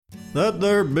That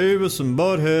there Beavis and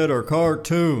Butt-Head are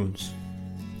cartoons.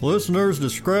 Listeners'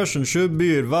 discretion should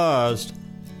be advised,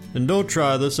 and don't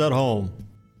try this at home.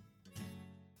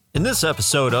 In this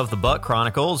episode of the Butt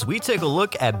Chronicles, we take a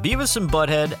look at Beavis and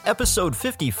Butt-Head, episode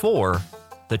 54,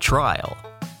 The Trial.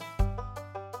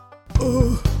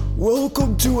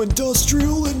 Welcome to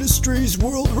Industrial Industries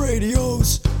World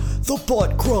Radio's The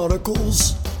Butt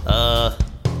Chronicles.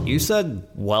 You said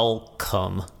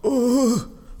welcome.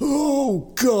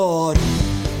 Oh, God.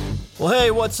 Well,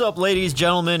 hey, what's up, ladies,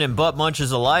 gentlemen, and butt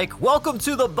munchers alike? Welcome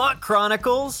to the Butt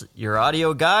Chronicles, your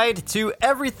audio guide to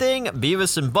everything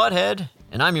Beavis and Butt-Head,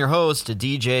 and I'm your host,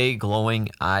 DJ Glowing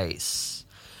Ice.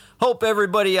 Hope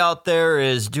everybody out there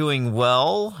is doing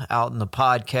well out in the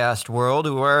podcast world,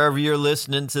 wherever you're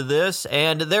listening to this,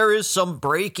 and there is some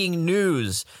breaking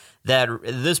news that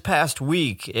this past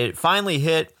week, it finally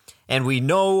hit, and we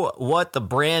know what the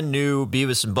brand new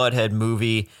Beavis and Butt-Head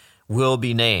movie will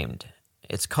be named.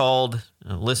 It's called,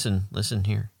 listen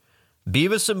here,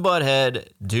 Beavis and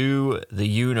Butt-Head Do the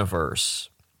Universe.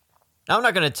 Now, I'm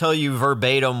not going to tell you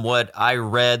verbatim what I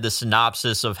read, the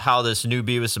synopsis of how this new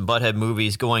Beavis and Butt-Head movie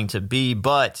is going to be,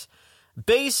 but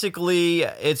basically,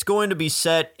 it's going to be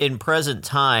set in present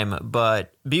time,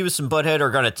 but Beavis and Butt-Head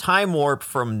are going to time warp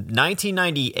from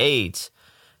 1998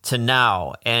 to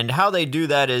now, and how they do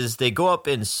that is they go up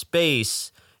in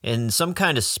space in some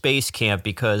kind of space camp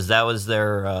because that was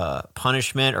their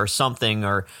punishment or something,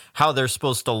 or how they're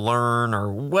supposed to learn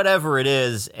or whatever it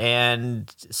is,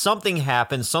 and something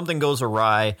happens, something goes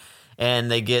awry, and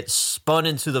they get spun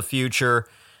into the future.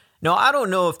 Now, I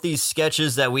don't know if these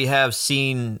sketches that we have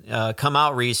seen come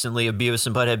out recently of Beavis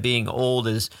and Butt-Head being old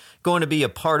is going to be a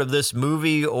part of this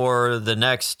movie or the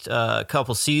next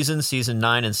couple seasons, season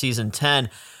 9 and season 10.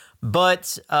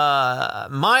 But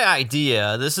my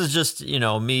idea, this is just,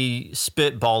 me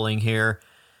spitballing here,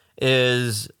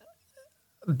 is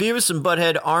Beavis and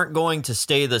Butt-Head aren't going to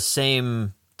stay the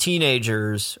same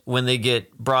teenagers when they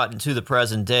get brought into the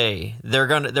present day.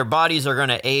 Their bodies are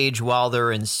gonna age while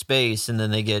they're in space, and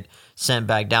then they get sent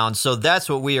back down. So that's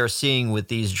what we are seeing with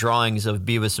these drawings of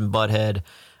Beavis and Butt-Head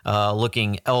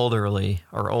looking elderly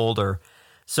or older.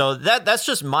 So that's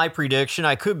just my prediction.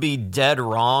 I could be dead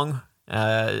wrong.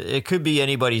 It could be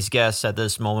anybody's guess at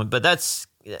this moment, but that's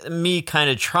me kind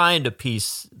of trying to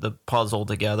piece the puzzle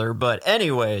together. But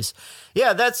anyways,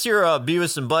 yeah, that's your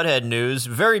Beavis and Butt-Head news.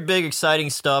 Very big,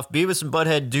 exciting stuff. Beavis and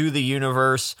Butt-Head Do the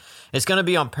Universe. It's going to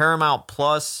be on Paramount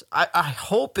Plus. I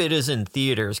hope it is in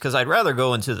theaters, because I'd rather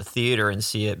go into the theater and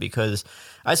see it, because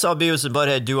I saw Beavis and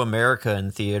Butt-Head Do America in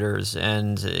theaters,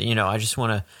 and, I just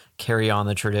want to carry on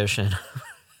the tradition.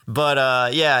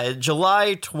 But, yeah,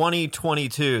 July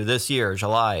 2022, this year,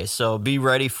 July. So be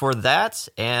ready for that.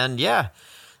 And, yeah.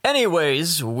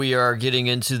 Anyways, we are getting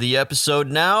into the episode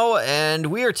now, and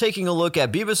we are taking a look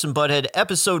at Beavis and Butt-Head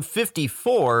episode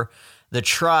 54, The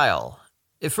Trial.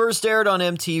 It first aired on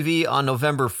MTV on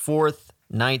November 4th,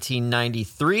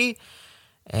 1993.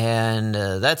 And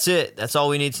that's it. That's all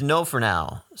we need to know for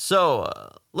now. So,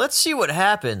 let's see what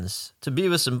happens to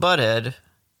Beavis and Butt-Head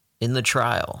in The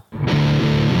Trial.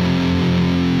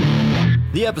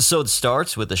 The episode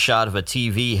starts with a shot of a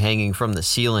TV hanging from the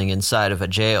ceiling inside of a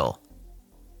jail.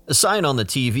 A sign on the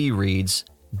TV reads,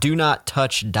 "Do not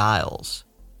touch dials."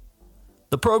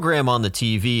 The program on the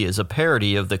TV is a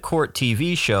parody of the court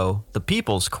TV show, The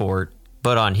People's Court,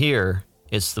 but on here,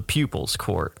 it's The Pupils'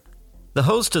 Court. The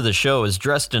host of the show is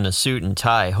dressed in a suit and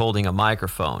tie holding a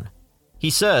microphone. He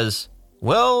says,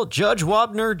 "Well, Judge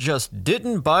Wapner just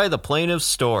didn't buy the plaintiff's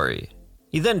story."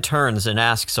 He then turns and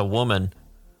asks a woman,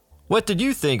 "What did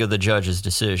you think of the judge's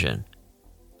decision?"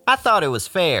 "I thought it was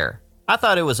fair. I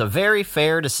thought it was a very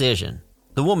fair decision."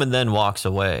 The woman then walks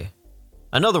away.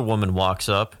 Another woman walks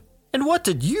up. "And what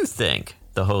did you think?"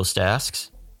 the host asks.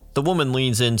 The woman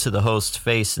leans into the host's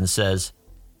face and says,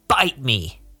 "Bite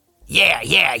me." Yeah,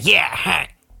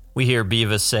 we hear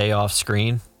Beavis say off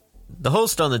screen. The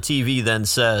host on the TV then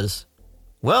says,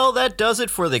 "Well, that does it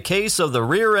for the case of the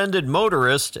rear-ended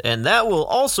motorist, and that will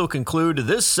also conclude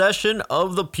this session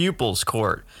of the Pupils'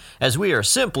 Court, as we are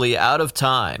simply out of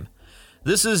time.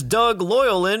 This is Doug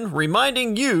Loyalin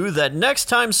reminding you that next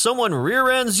time someone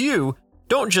rear-ends you,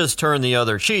 don't just turn the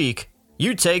other cheek,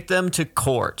 you take them to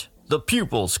court, the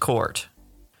Pupils' Court."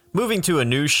 Moving to a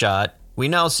new shot, we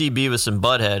now see Beavis and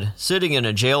Butt-Head sitting in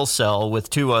a jail cell with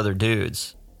two other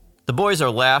dudes. The boys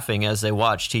are laughing as they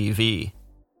watch TV.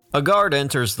 A guard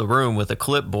enters the room with a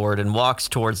clipboard and walks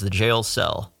towards the jail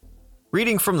cell.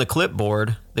 Reading from the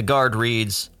clipboard, the guard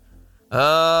reads,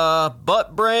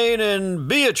 Buttbrain and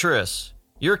Beatrice,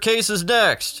 your case is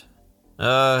next.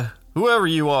 Whoever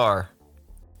you are.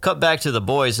 Cut back to the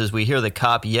boys as we hear the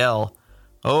cop yell,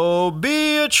 "Oh,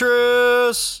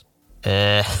 Beatrice!"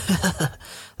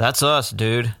 That's us,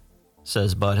 dude,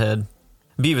 says Butt-Head.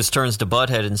 Beavis turns to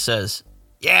Butt-Head and says,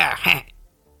 Yeah,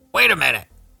 wait a minute.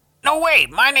 No, wait,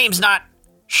 my name's not...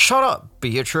 "Shut up,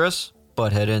 Beatrice,"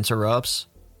 Butt-Head interrupts,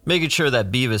 making sure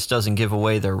that Beavis doesn't give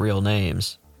away their real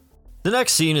names. The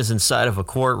next scene is inside of a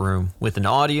courtroom with an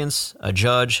audience, a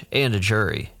judge, and a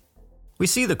jury. We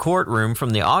see the courtroom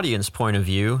from the audience point of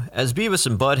view as Beavis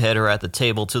and Butt-Head are at the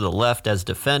table to the left as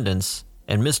defendants,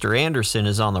 and Mr. Anderson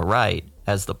is on the right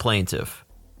as the plaintiff.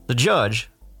 The judge,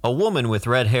 a woman with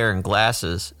red hair and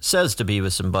glasses, says to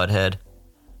Beavis and Butt-Head,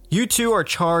 "You two are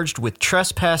charged with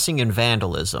trespassing and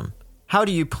vandalism. How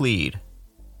do you plead?"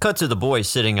 Cut to the boys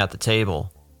sitting at the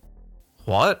table.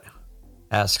 "What?"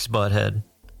 asks Butt-Head.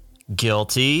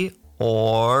 "Guilty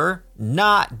or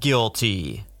not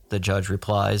guilty," the judge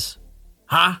replies.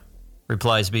 Huh?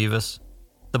 Replies Beavis.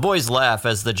 The boys laugh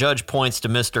as the judge points to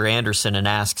Mr. Anderson and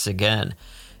asks again,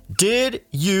 "Did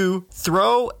you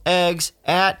throw eggs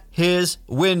at his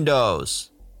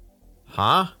windows?"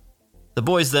 Huh? The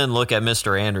boys then look at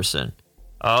Mr. Anderson.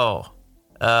 "Oh,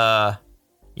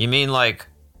 you mean like,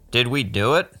 did we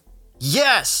do it?"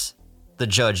 "Yes!" the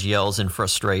judge yells in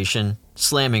frustration,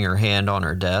 slamming her hand on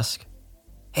her desk.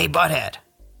 Hey, Butt-Head,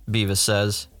 Beavis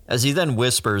says, as he then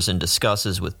whispers and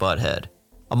discusses with Butt-Head.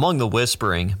 Among the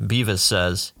whispering, Beavis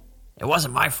says, it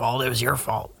wasn't my fault, it was your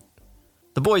fault.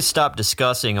 The boys stop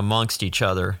discussing amongst each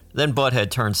other, then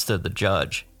Butt-Head turns to the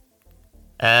judge.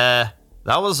 That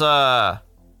was,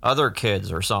 other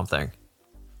kids or something.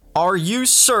 "Are you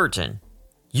certain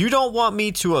you don't want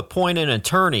me to appoint an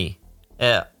attorney,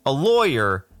 a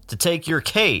lawyer, to take your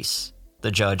case?" the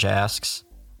judge asks.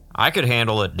 "I could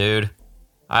handle it, dude.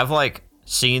 I've,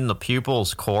 seen the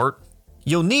pupils' court."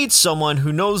 "You'll need someone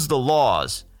who knows the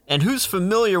laws and who's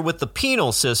familiar with the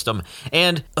penal system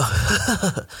and..."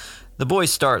 The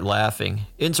boys start laughing,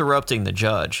 interrupting the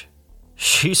judge.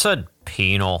 "She said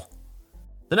penal."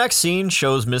 The next scene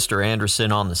shows Mr.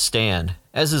 Anderson on the stand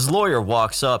as his lawyer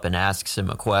walks up and asks him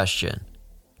a question.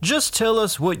 "Just tell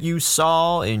us what you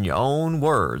saw in your own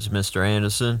words, Mr.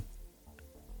 Anderson."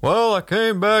 "Well, I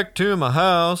came back to my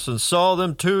house and saw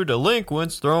them two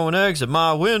delinquents throwing eggs at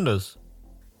my windows."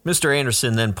 Mr.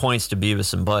 Anderson then points to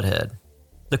Beavis and Butt-Head.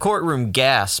 The courtroom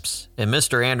gasps, and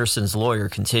Mr. Anderson's lawyer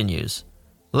continues.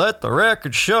 "Let the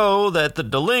record show that the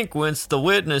delinquents the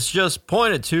witness just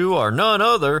pointed to are none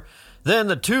other than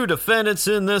the two defendants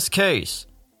in this case.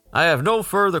 I have no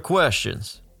further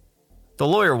questions." The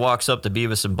lawyer walks up to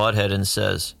Beavis and Butt-Head and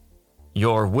says,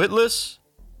 "Your witless?"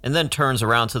 and then turns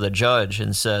around to the judge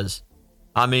and says,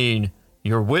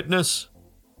 "Your witness?"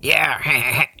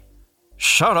 Yeah,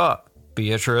 "Shut up,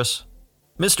 Beatrice."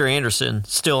 Mr. Anderson,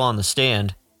 still on the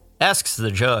stand, asks the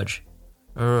judge,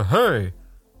 Hey,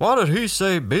 why did he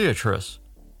say Beatrice?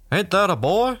 Ain't that a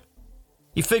boy?"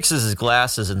 He fixes his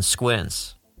glasses and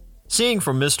squints. Seeing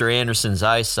from Mr. Anderson's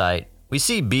eyesight, we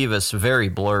see Beavis very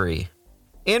blurry.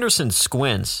 Anderson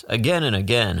squints again and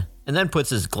again, and then puts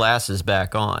his glasses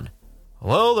back on.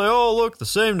 "Well, they all look the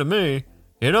same to me.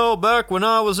 You know, back when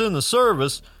I was in the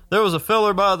service, there was a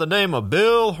feller by the name of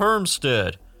Bill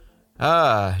Hermstead.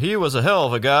 He was a hell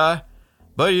of a guy.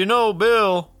 But you know,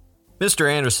 Bill..." Mr.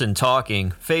 Anderson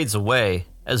talking fades away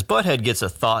as Butt-Head gets a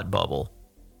thought bubble.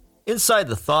 Inside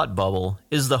the thought bubble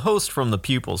is the host from the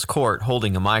pupils' court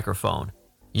holding a microphone.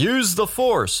 "Use the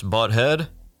force, Butt-Head,"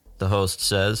 the host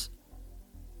says.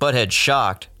 Butt-Head,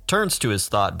 shocked, turns to his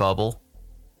thought bubble.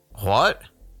 "What?"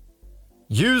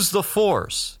 "Use the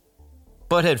force."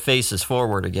 Butt-Head faces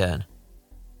forward again.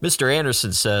 Mr.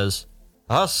 Anderson says,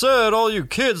 "I said all you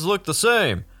kids look the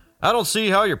same. I don't see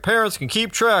how your parents can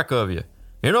keep track of you.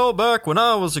 You know, back when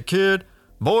I was a kid,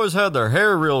 boys had their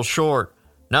hair real short.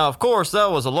 Now, of course,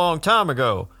 that was a long time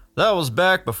ago. That was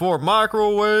back before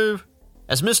microwave."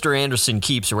 As Mr. Anderson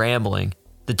keeps rambling,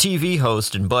 the TV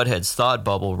host in Butt-Head's thought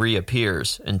bubble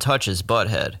reappears and touches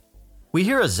Butt-Head. We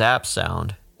hear a zap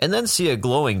sound, and then see a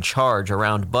glowing charge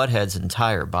around Butt-Head's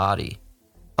entire body.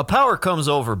 A power comes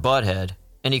over Butt-Head,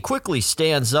 and he quickly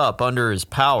stands up under his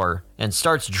power and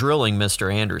starts drilling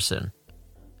Mr. Anderson.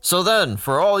 "So then,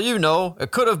 for all you know,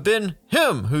 it could have been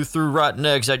him who threw rotten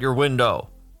eggs at your window."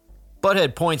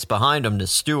 Butt-Head points behind him to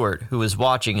Stewart, who is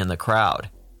watching in the crowd.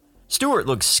 Stewart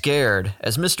looks scared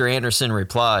as Mr. Anderson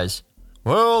replies,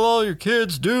 "Well, all you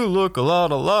kids do look a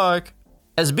lot alike."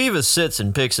 As Beavis sits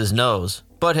and picks his nose,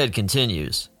 Butt-Head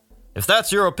continues, "If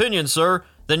that's your opinion, sir,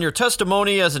 then your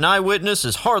testimony as an eyewitness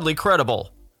is hardly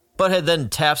credible." Butt-Head then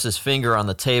taps his finger on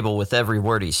the table with every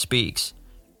word he speaks.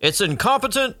 "It's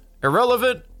incompetent,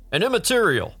 irrelevant, and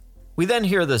immaterial." We then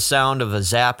hear the sound of a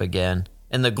zap again,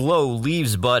 and the glow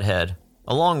leaves Butt-Head,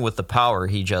 along with the power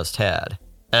he just had.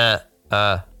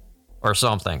 Or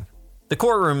something. The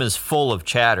courtroom is full of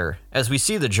chatter as we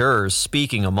see the jurors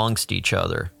speaking amongst each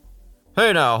other.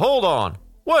 Hey now, hold on.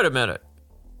 Wait a minute.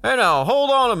 Hey now, hold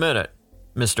on a minute.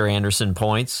 Mr. Anderson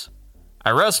points.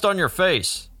 I rest on your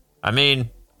face. I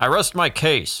rest my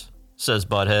case, says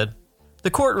Butt-Head.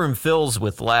 The courtroom fills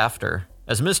with laughter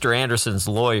as Mr. Anderson's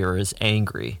lawyer is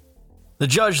angry. The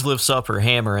judge lifts up her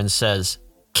hammer and says,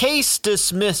 "Case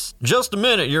dismissed." Just a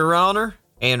minute, Your Honor,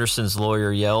 Anderson's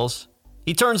lawyer yells.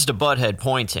 He turns to Butt-Head,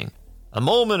 pointing. A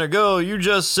moment ago, you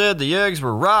just said the eggs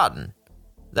were rotten.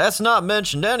 That's not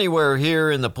mentioned anywhere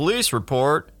here in the police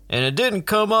report, and it didn't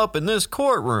come up in this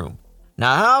courtroom.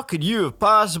 Now, how could you have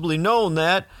possibly known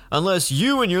that unless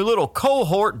you and your little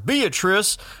cohort,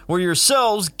 Beatrice, were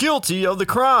yourselves guilty of the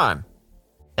crime?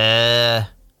 Yeah.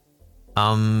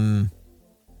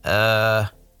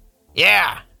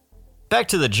 Back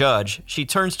to the judge, she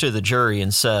turns to the jury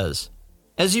and says,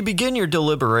 "As you begin your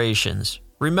deliberations,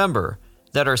 remember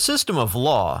that our system of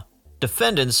law,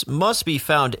 defendants must be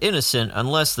found innocent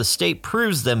unless the state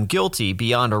proves them guilty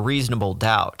beyond a reasonable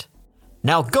doubt.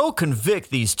 Now go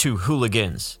convict these two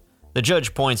hooligans." The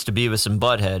judge points to Beavis and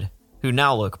Butt-Head, who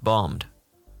now look bummed.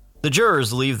 The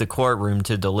jurors leave the courtroom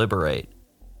to deliberate.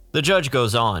 The judge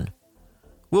goes on.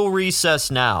 "We'll recess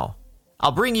now.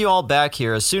 I'll bring you all back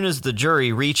here as soon as the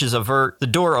jury reaches a the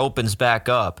door opens back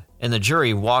up, and the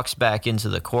jury walks back into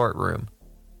the courtroom.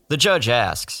 The judge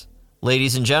asks,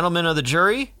 "Ladies and gentlemen of the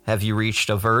jury, have you reached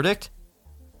a verdict?"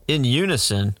 In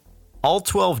unison, all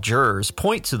 12 jurors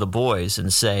point to the boys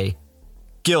and say,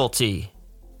 "Guilty."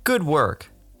 "Good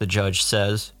work," the judge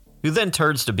says, who then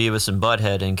turns to Beavis and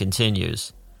Butt-Head and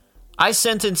continues. "I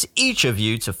sentence each of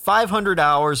you to 500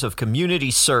 hours of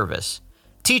community service,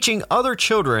 teaching other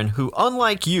children who,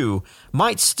 unlike you,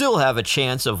 might still have a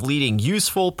chance of leading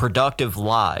useful, productive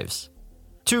lives."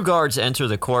 2 guards enter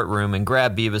the courtroom and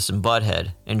grab Beavis and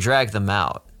Butt-Head and drag them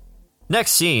out.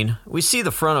 Next scene, we see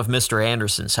the front of Mr.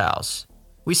 Anderson's house.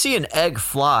 We see an egg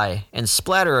fly and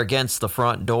splatter against the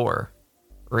front door.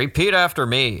 "Repeat after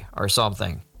me," or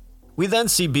something. We then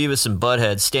see Beavis and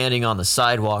Butt-Head standing on the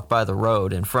sidewalk by the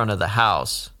road in front of the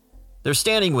house. They're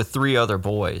standing with 3 other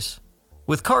boys.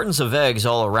 With cartons of eggs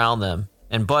all around them,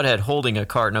 and Butt-Head holding a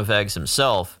carton of eggs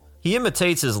himself, he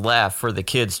imitates his laugh for the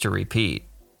kids to repeat.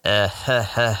 The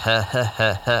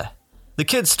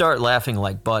kids start laughing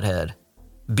like Butt-Head.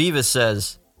 Beavis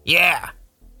says, "Yeah,"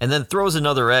 and then throws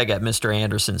another egg at Mr.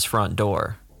 Anderson's front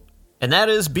door. And that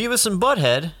is Beavis and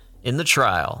Butt-Head in the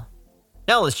trial.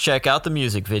 Now let's check out the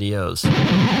music videos.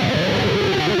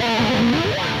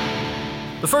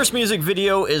 The first music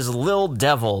video is Lil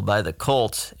Devil by The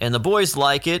Cult, and the boys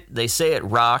like it, they say it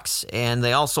rocks, and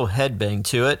they also headbang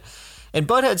to it. And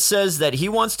Butt-Head says that he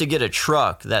wants to get a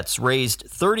truck that's raised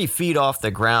 30 feet off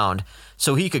the ground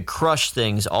so he could crush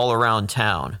things all around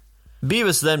town.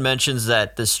 Beavis then mentions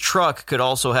that this truck could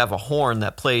also have a horn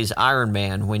that plays Iron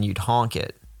Man when you'd honk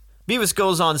it. Beavis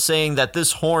goes on saying that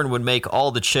this horn would make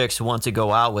all the chicks want to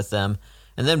go out with them,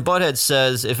 and then Butt-Head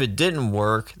says if it didn't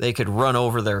work, they could run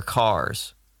over their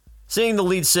cars. Seeing the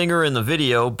lead singer in the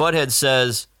video, Butt-Head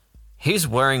says, "He's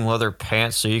wearing leather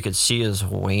pants so you could see his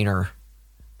wiener."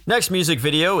 Next music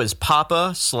video is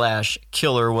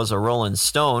Papa/Killer Was a Rolling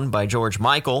Stone by George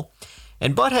Michael,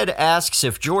 and Butt-Head asks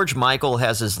if George Michael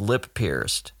has his lip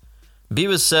pierced.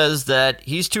 Beavis says that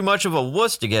he's too much of a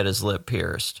wuss to get his lip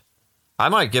pierced. "I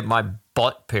might get my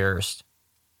butt pierced."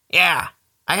 "Yeah,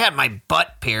 I had my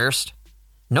butt pierced."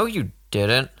 "No, you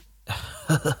didn't."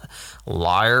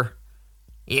 "Liar."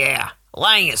 "Yeah,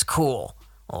 lying is cool.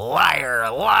 Liar,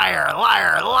 liar,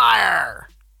 liar, liar."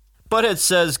 Butt-Head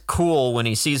says cool when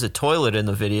he sees a toilet in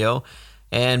the video,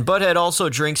 and Butt-Head also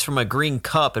drinks from a green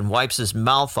cup and wipes his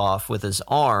mouth off with his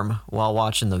arm while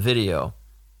watching the video.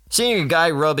 Seeing a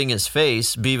guy rubbing his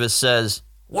face, Beavis says,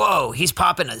 "Whoa, he's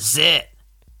popping a zit."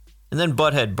 And then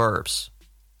Butt-Head burps.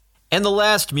 And the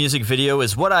last music video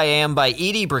is What I Am by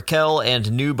Edie Brickell and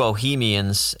New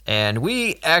Bohemians. And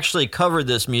we actually covered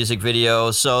this music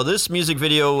video. So this music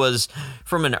video was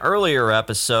from an earlier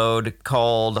episode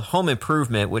called Home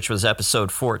Improvement, which was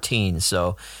episode 14.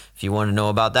 So if you want to know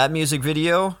about that music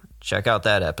video, check out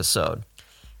that episode.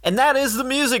 And that is the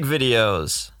music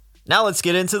videos. Now let's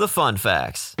get into the fun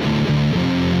facts.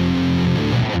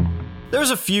 There's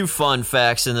a few fun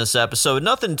facts in this episode,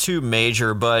 nothing too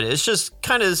major, but it's just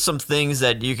kind of some things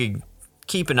that you could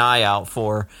keep an eye out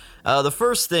for. The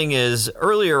first thing is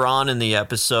earlier on in the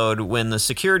episode when the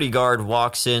security guard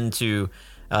walks into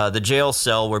the jail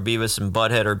cell where Beavis and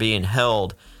Butt-Head are being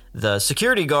held, the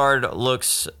security guard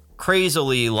looks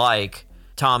crazily like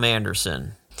Tom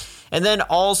Anderson. And then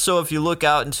also, if you look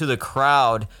out into the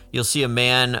crowd, you'll see a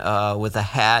man with a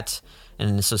hat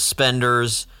and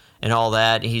suspenders and all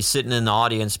that. He's sitting in the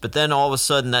audience, but then all of a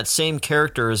sudden that same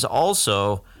character is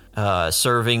also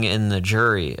serving in the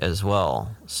jury as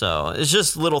well. So it's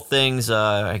just little things,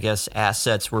 I guess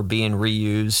assets were being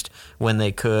reused when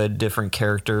they could, different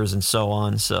characters and so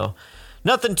on. So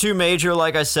nothing too major,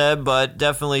 like I said, but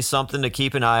definitely something to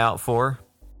keep an eye out for.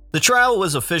 The trial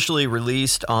was officially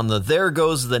released on the There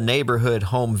Goes the Neighborhood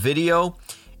home video,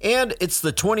 and it's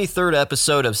the 23rd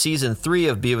episode of Season 3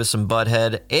 of Beavis and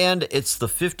Butt-Head, and it's the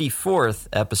 54th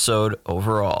episode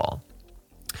overall.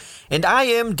 And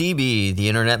IMDb, the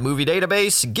Internet Movie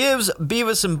Database, gives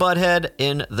Beavis and Butt-Head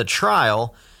in The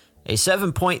Trial a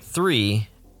 7.3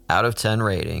 out of 10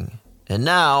 rating. And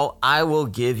now I will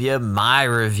give you my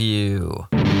review.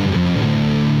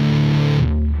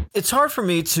 It's hard for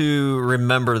me to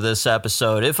remember this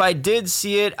episode. If I did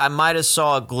see it, I might have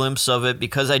saw a glimpse of it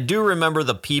because I do remember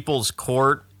the People's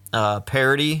Court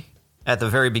parody at the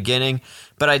very beginning,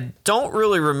 but I don't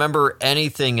really remember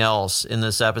anything else in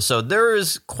this episode. There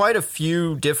is quite a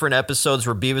few different episodes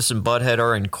where Beavis and Butt-Head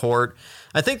are in court.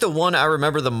 I think the one I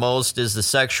remember the most is the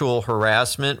sexual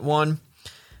harassment one.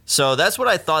 So that's what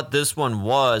I thought this one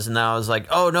was, and then I was like,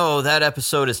 oh no, that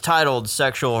episode is titled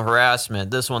Sexual Harassment.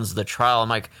 This one's The Trial. I'm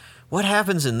like, what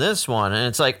happens in this one? And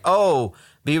it's like, oh,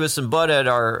 Beavis and Butt-Head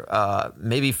are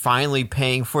maybe finally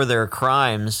paying for their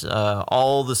crimes.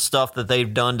 All the stuff that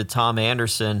they've done to Tom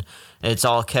Anderson, it's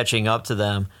all catching up to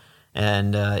them.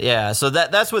 And yeah, so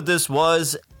that's what this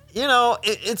was. You know,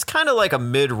 it's kind of like a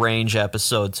mid-range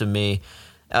episode to me.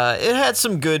 It had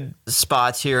some good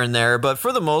spots here and there, but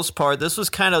for the most part, this was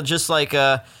kind of just like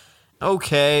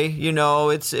okay, you know,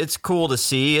 it's cool to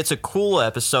see. It's a cool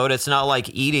episode. It's not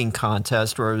like Eating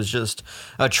Contest where it was just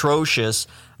atrocious,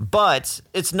 but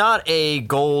it's not a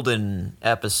golden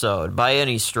episode by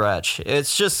any stretch.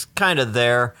 It's just kind of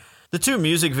there. The two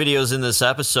music videos in this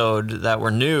episode that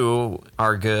were new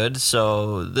are good,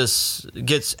 so this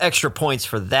gets extra points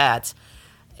for that.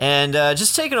 And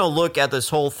just taking a look at this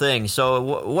whole thing.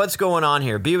 So what's going on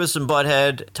here? Beavis and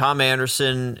Butt-Head, Tom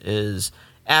Anderson is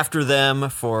after them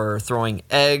for throwing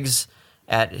eggs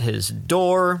at his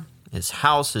door, his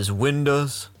house, his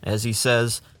windows, as he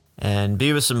says. And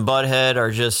Beavis and Butt-Head are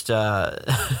just,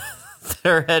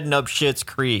 they're heading up Schitt's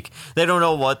Creek. They don't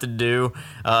know what to do.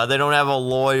 They don't have a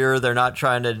lawyer.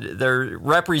 They're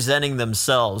representing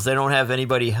themselves. They don't have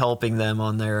anybody helping them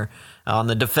on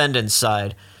the defendant's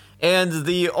side. And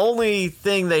the only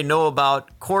thing they know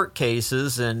about court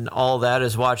cases and all that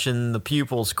is watching the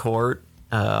People's Court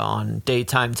on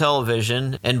daytime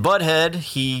television. And Butt-Head,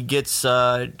 he gets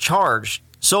charged.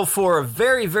 So for a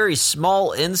very, very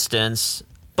small instance,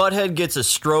 Butt-Head gets a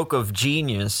stroke of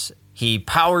genius. He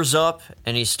powers up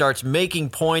and he starts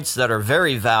making points that are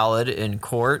very valid in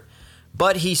court.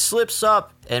 But he slips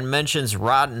up and mentions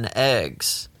rotten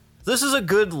eggs. This is a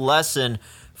good lesson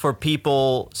for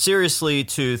people seriously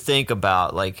to think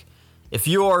about. Like, if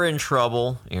you are in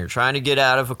trouble and you're trying to get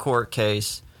out of a court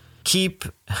case, keep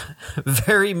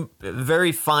very,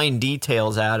 very fine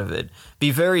details out of it. Be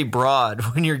very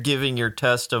broad when you're giving your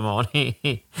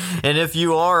testimony. And if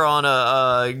you are on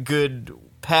a good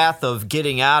path of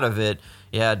getting out of it,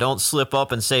 yeah, don't slip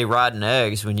up and say rotten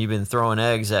eggs when you've been throwing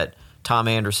eggs at Tom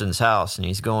Anderson's house and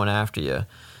he's going after you.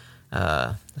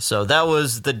 So that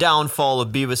was the downfall of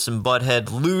Beavis and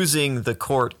Butt-Head losing the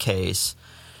court case.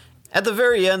 At the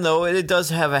very end, though, it does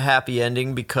have a happy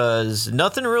ending because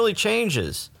nothing really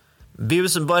changes.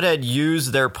 Beavis and Butt-Head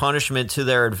use their punishment to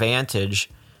their advantage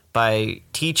by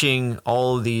teaching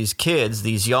all of these kids,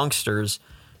 these youngsters,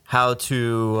 how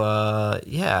to,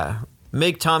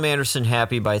 make Tom Anderson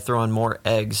happy by throwing more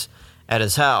eggs at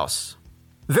his house.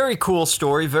 Very cool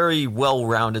story, very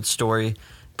well-rounded story,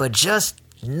 but just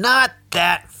not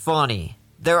that funny.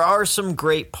 There are some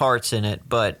great parts in it,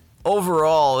 but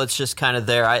overall, it's just kind of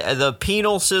there. The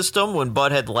penal system, when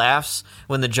Butt-Head laughs,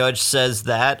 when the judge says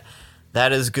that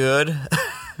is good.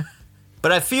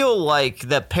 But I feel like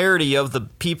that parody of the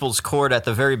People's Court at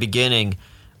the very beginning,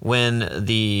 when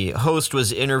the host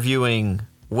was interviewing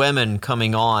women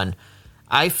coming on,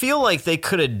 I feel like they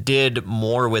could have did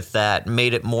more with that,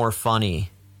 made it more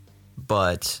funny.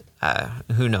 But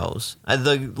who knows?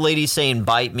 The lady saying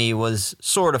 "bite me" was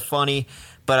sort of funny,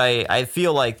 but I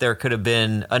feel like there could have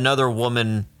been another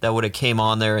woman that would have came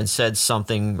on there and said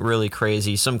something really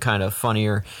crazy, some kind of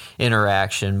funnier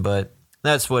interaction, but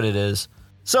that's what it is.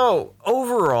 So,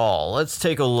 overall, let's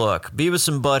take a look. Beavis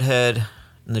and Butt-Head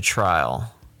in the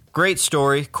trial. Great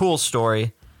story, cool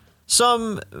story.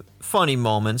 Some funny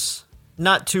moments,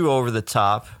 not too over the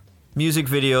top. Music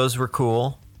videos were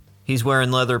cool. He's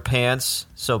wearing leather pants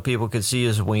so people could see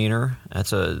his wiener.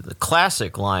 That's a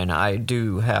classic line, I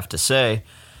do have to say.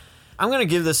 I'm going to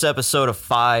give this episode a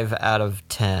 5 out of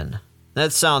 10.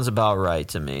 That sounds about right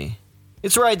to me.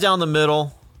 It's right down the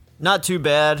middle. Not too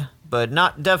bad, but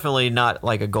definitely not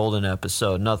like a golden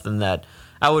episode. Nothing that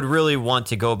I would really want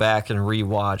to go back and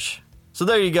rewatch. So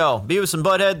there you go. Beavis and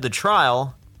Butt-Head, The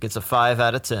Trial, gets a 5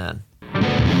 out of 10.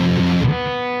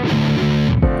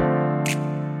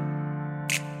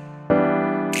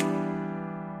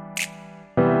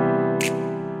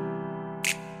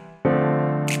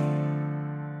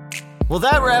 Well,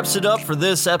 that wraps it up for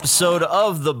this episode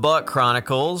of the Butt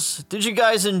Chronicles. Did you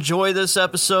guys enjoy this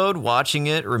episode, watching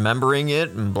it, remembering it,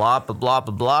 and blah, blah, blah,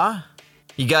 blah, blah?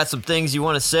 You got some things you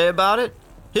want to say about it?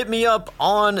 Hit me up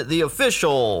on the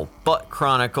official Butt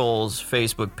Chronicles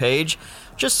Facebook page.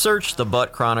 Just search the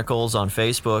Butt Chronicles on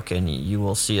Facebook and you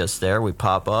will see us there. We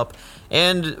pop up.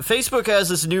 And Facebook has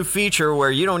this new feature where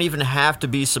you don't even have to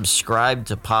be subscribed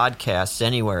to podcasts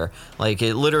anywhere. Like,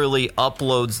 it literally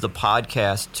uploads the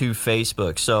podcast to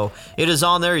Facebook. So it is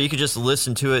on there. You can just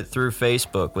listen to it through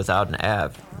Facebook without an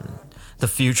ad. The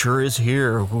future is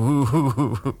here.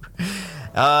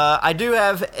 I do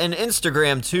have an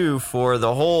Instagram, too, for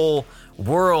the whole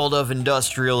world of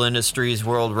Industrial Industries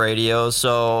World Radio.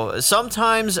 So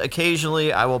sometimes,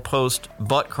 occasionally, I will post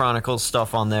Butt Chronicles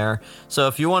stuff on there. So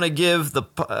if you want to give the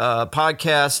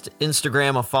podcast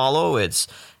Instagram a follow, it's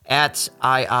at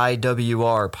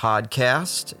IIWR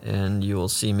Podcast, and you will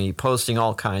see me posting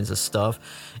all kinds of stuff.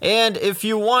 And if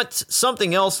you want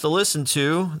something else to listen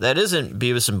to that isn't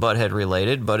Beavis and Butt-Head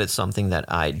related, but it's something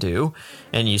that I do,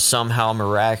 and you somehow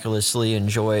miraculously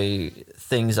enjoy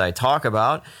things I talk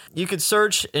about, you could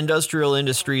search Industrial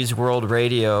Industries World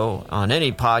Radio on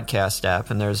any podcast app,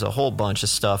 and there's a whole bunch of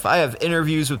stuff. I have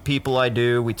interviews with people I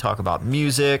do. We talk about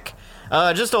music,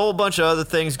 just a whole bunch of other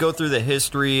things, go through the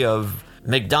history of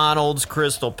McDonald's,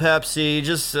 Crystal Pepsi,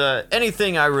 just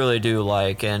anything I really do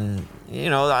like. And,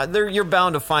 you know, you're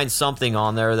bound to find something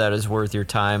on there that is worth your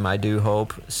time, I do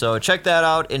hope. So check that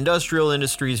out, Industrial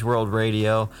Industries World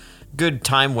Radio. Good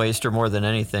time waster more than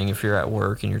anything if you're at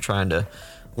work and you're trying to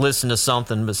listen to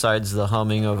something besides the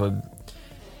humming of a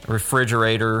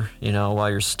refrigerator, you know,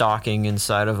 while you're stalking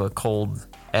inside of a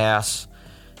cold-ass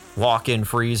walk-in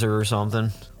freezer or something.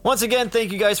 Once again,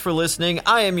 thank you guys for listening.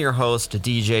 I am your host,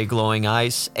 DJ Glowing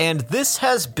Ice, and this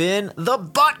has been the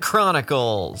Butt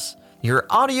Chronicles, your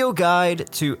audio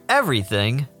guide to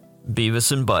everything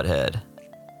Beavis and Butt-Head.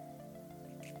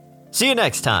 See you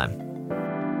next time.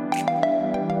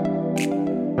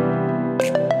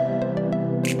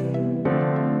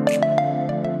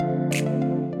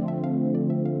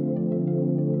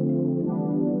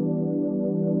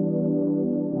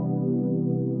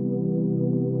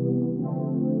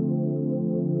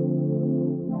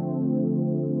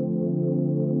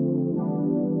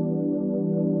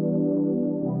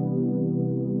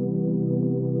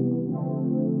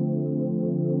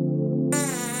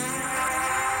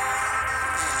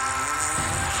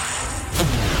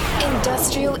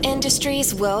 Industrial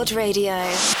Industries World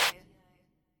Radio.